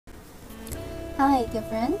Hi dear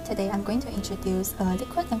friend, today I'm going to introduce a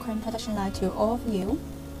liquid and cream production line to all of you.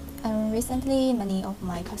 Recently many of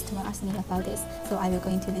my customers asked me about this, so I will go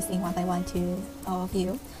into this in one by one to all of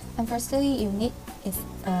you. And firstly, you need is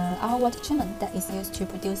our water treatment that is used to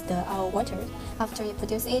produce our water. After you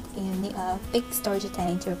produce it, you need a big storage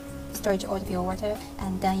tank to storage all of your water,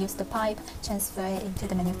 and then use the pipe transfer it into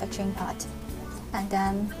the manufacturing part. And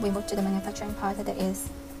then we move to the manufacturing part that is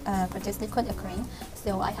produce liquid or cream.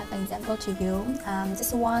 So I have an example to you.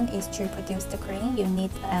 This one is to produce the cream. You need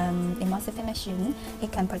emulsifier machine.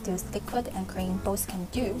 It can produce liquid and cream, both can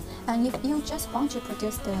do. And if you just want to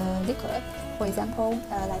produce the liquid, for example,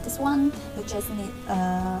 like this one, you just need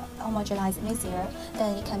a homogenizer.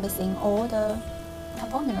 Then you can mixing all the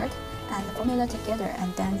component and the formula together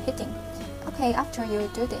and then heating. Okay, after you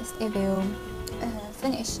do this, it will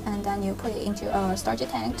finish, and then you put it into a storage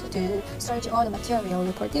tank to storage all the material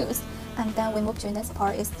you produce. And then we move to the next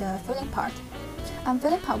part is the filling part.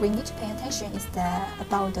 Filling part we need to pay attention is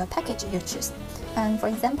about the package you choose. And for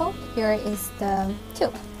example, here is the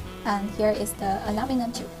tube, and here is the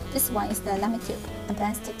aluminum tube. This one is the laminate tube and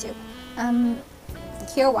plastic tube.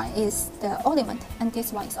 Here one is the ornament, and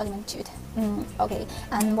this one is ornament tube. Okay,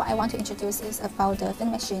 and what I want to introduce is about the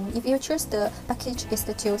filling machine. If you choose the package is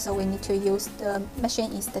the tube, so we need to use the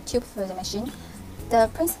machine is the tube filling machine. The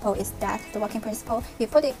principle is that, the working principle, you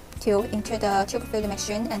put the tube into the tube filling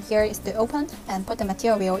machine, and here is the open, and put the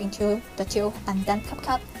material into the tube, and then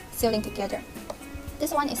cap sealing together.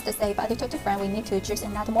 This one is the same, but a little different. We need to choose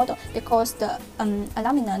another model because the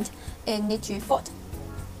aluminum it need to fold.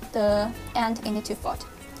 The end it need to fold.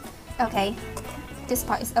 Okay, this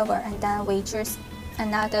part is over, and then we choose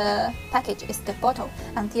another package is the bottle,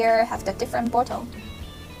 and here have the different bottle,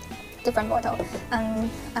 and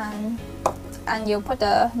you put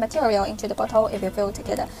the material into the bottle, it will fill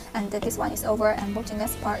together. And this one is over, and the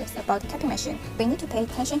next part is about the capping machine. We need to pay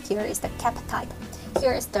attention. Here is the cap type.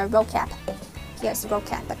 Here is the roll cap. Here's roll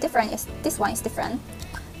cap, but different is this one is different.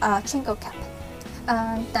 Chingle cap.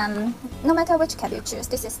 Then no matter which cap you choose,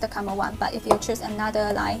 this is the common one. But if you choose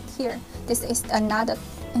another like here, this is another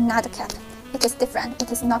cap. It is different.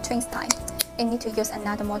 It is not twin style. You need to use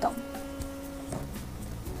another model.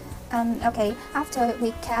 Okay, after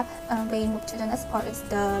we cap, we move to the next part is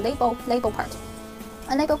the label part.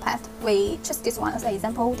 A label part, we choose this one as an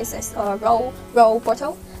example. This is a roll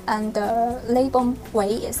bottle, and the label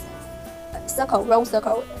way is roll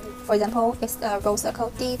circle. For example, it's the roll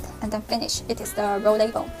circle deep and then finish. It is the roll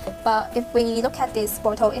label. But if we look at this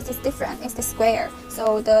bottle, it is different. It's the square.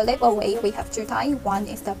 So the label way we have two types. One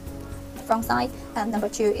is the front side, and number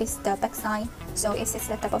two is the back side. So it is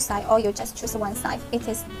the double side, or you just choose one side. It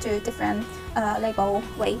is two different label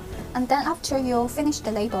way. And then after you finish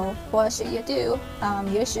the label, what should you do?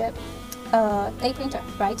 You should day printer,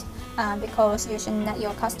 right? Because you should let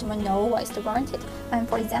your customer know what is the warranty. And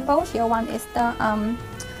for example, here one is the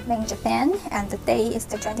made in Japan, and the day is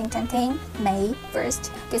the 2020 May 1st.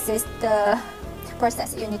 This is the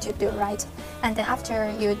process you need to do, right? And then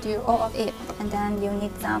after you do all of it, and then you need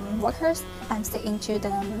some workers and stick into the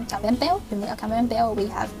conveyor belt. You need a conveyor belt. We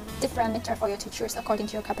have different meter for you to choose according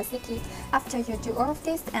to your capacity. After you do all of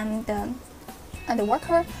this, and the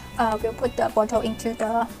worker will put the bottle into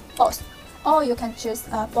the box. Or you can choose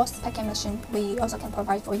a box packing machine. We also can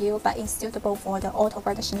provide for you, but it's suitable for the auto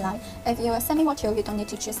production line. If you are semi-auto, you don't need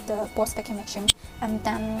to choose the box packing machine. And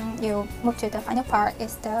then you move to the final part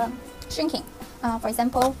is the shrinking. For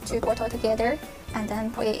example, two bottles together, and then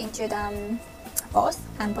put it into the box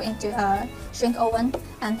and put into a shrink oven.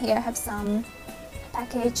 And here have some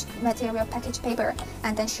package material, package paper,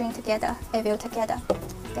 and then shrink together. It will together.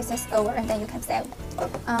 This is over, and then you can sell.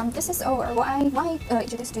 This is over. Why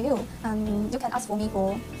introduce to you? You can ask for me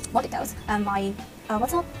for more details. My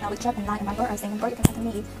WhatsApp with Japan line and my browsing number, you can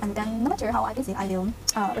contact me. And then no matter how I busy, I will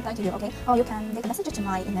reply to you. Okay? Or you can leave a message to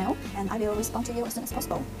my email, and I will respond to you as soon as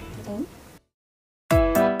possible. Okay?